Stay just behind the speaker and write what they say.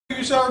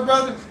You serve,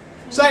 brother?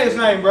 Say his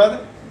name,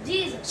 brother.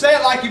 Jesus. Say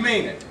it like you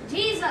mean it.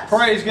 Jesus.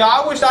 Praise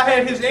God. I wish I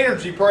had his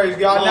energy, praise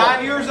God.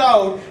 9 years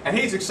old, and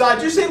he's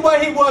excited. You see the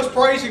way he was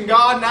praising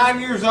God, 9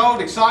 years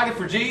old, excited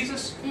for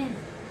Jesus?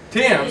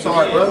 10, I'm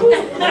sorry, brother.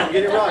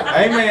 Get it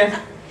right. Amen.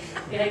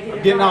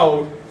 I'm getting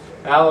old.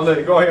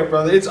 Hallelujah. Go ahead,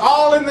 brother. It's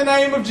all in the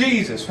name of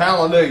Jesus.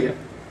 Hallelujah.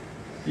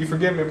 You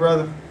forgive me,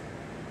 brother?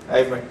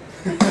 Amen.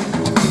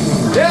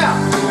 Yeah.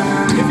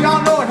 If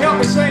y'all know it, help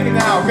me sing it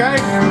now, okay?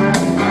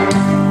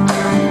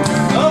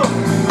 Oh.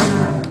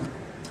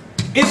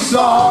 It's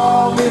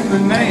all in the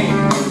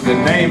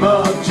name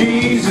of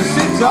Jesus.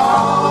 It's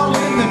all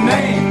in the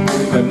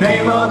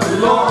name of the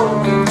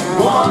Lord.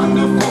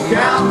 Wonderful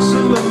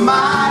Counselor,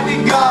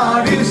 mighty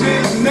God is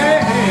His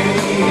name.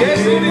 Yes,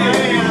 it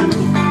is.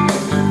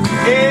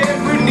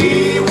 Every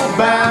knee will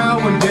bow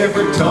and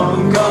every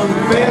tongue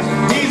confess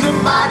He's a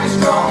mighty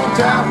strong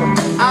tower.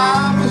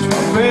 I must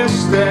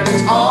profess that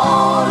it's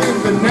all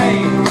in the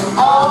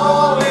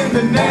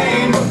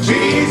name of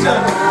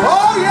Jesus.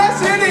 Oh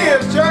yes it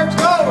is, church,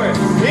 glory.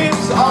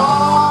 It's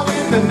all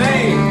in the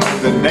name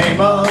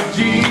of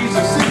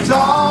Jesus. It's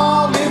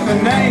all in the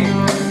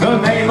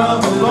name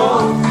of the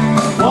Lord.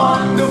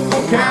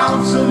 Wonderful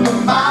Counselor,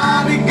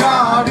 mighty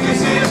God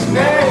is His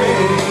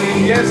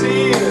name. Yes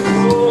He is.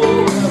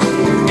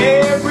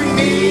 Every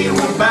knee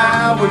will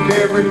bow and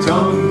every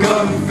tongue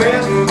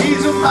confess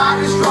He's a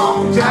mighty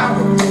strong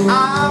tower.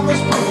 I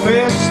must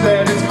profess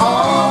that it's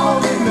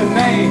all in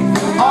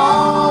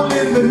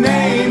the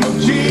name of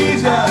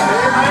Jesus.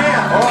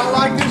 Amen. Oh, I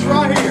like this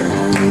right here.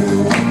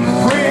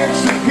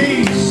 Prince of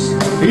Peace,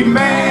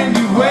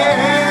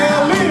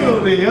 Emmanuel,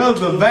 Lily of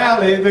the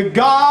valley, the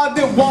God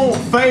that won't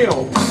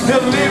fail,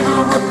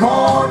 deliverer,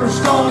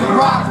 cornerstone,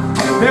 rock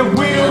that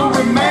will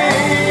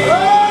remain.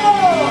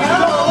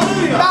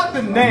 About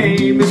the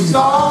name, it's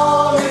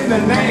all in the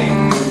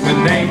name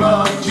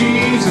of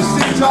Jesus.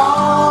 It's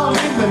all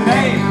in the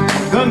name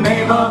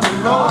of the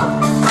Lord.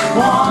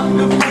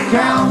 Wonderful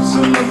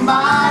Counselor,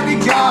 mighty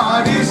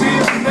God is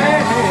His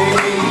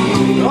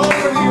name.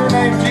 Glory to your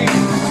name,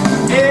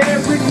 Jesus.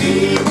 Every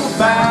knee will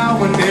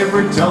bow and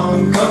every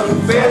tongue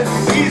confess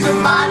He's a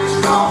mighty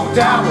strong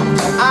tower.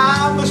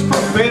 I must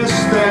profess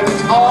that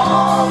it's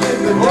all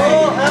in the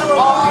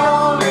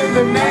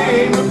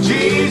name of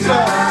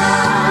Jesus.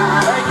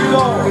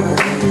 Lord.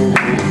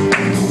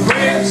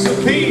 Prince of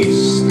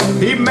Peace,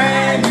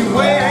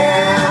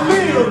 Emmanuel,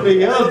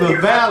 Lily of the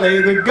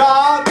valley, the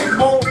God that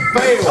won't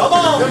fail,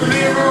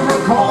 deliverer,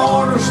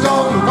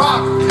 cornerstone,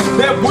 rock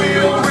that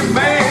will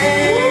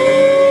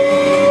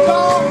remain.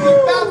 Talking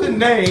about the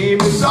name,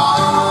 it's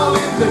all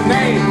in the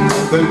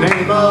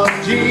name of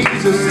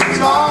Jesus. It's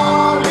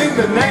all in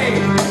the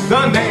name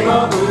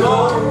of the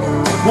Lord.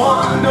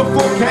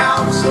 Wonderful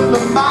Counselor,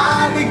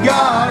 mighty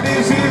God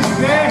is His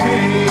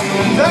name.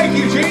 Thank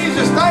you,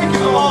 Jesus. Thank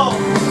you, Lord.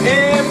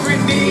 Every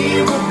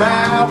knee will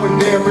bow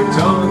and every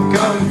tongue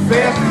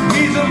confess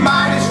He's a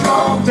mighty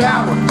strong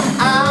tower.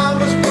 I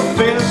must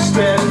profess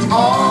that it's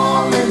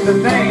all in the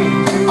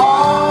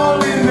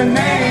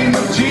name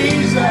of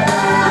Jesus.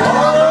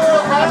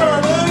 Oh,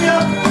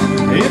 hallelujah.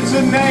 It's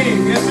a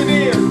name, yes it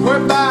is,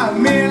 whereby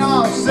men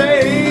are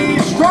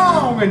saved.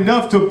 Strong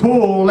enough to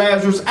pull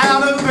Lazarus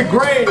out of the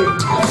grave.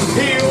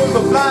 Heal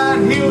the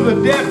blind, heal the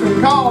deaf,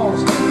 and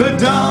cause the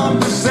dumb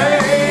to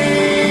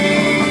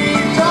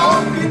save.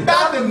 Talking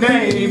about the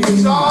name,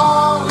 it's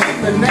all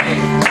in the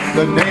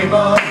name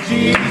of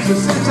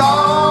Jesus. It's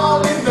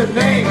all in the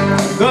name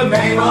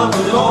of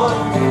the Lord.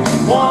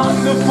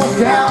 Wonderful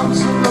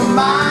Counselor,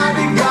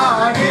 mighty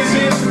God is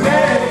His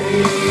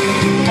name.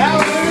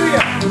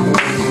 Hallelujah.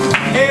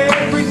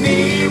 Every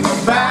knee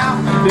will bow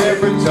and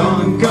every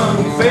tongue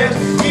confess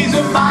He's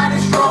a mighty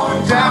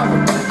strong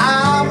tower.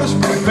 I must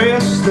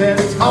profess that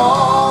it's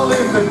all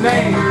in the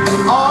name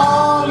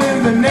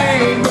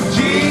of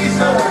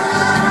Jesus.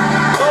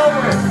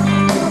 Glory.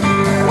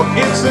 Well,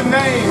 it's the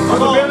name of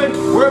the village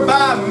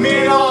whereby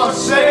men are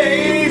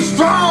saved.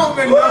 Strong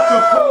enough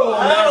to pull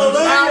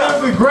out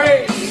of the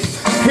grave.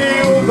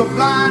 Heal the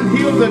blind,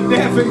 heal the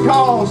deaf, and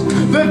cause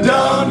the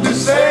dumb to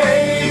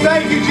say,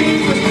 thank you,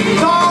 Jesus.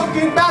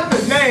 Talking about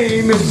the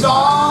name, it's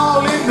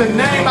all in the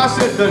name. I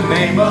said the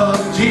name of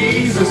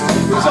Jesus.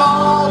 It's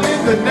all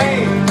in the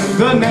name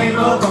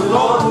of the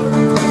Lord.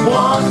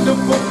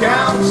 Wonderful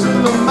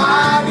Counselor,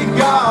 mighty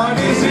God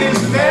is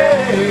His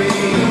name.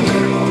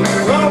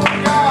 Oh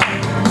God,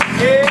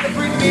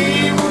 every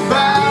knee will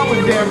bow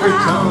and every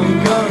tongue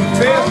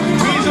confess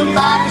He's a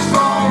mighty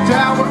strong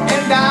tower,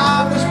 and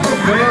I must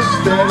profess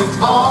that it's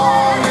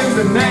all in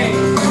the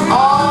name.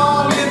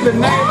 I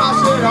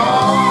said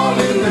all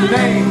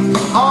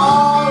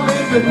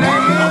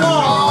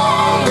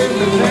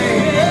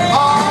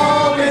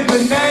in the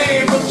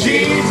name of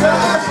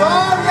Jesus.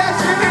 Oh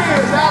yes it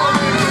is.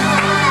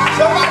 Hallelujah.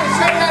 Somebody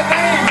say that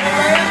name,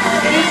 amen.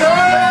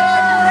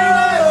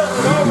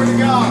 Glory to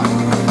God.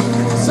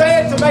 Say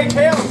it to make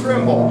hell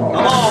tremble.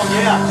 Come on,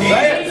 yeah.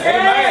 Say it,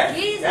 amen.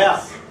 Jesus.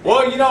 Yeah.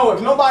 Well, you know,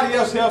 if nobody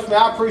else helps me,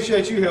 I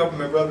appreciate you helping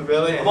me, Brother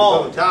Billy and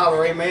Brother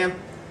Tyler, amen.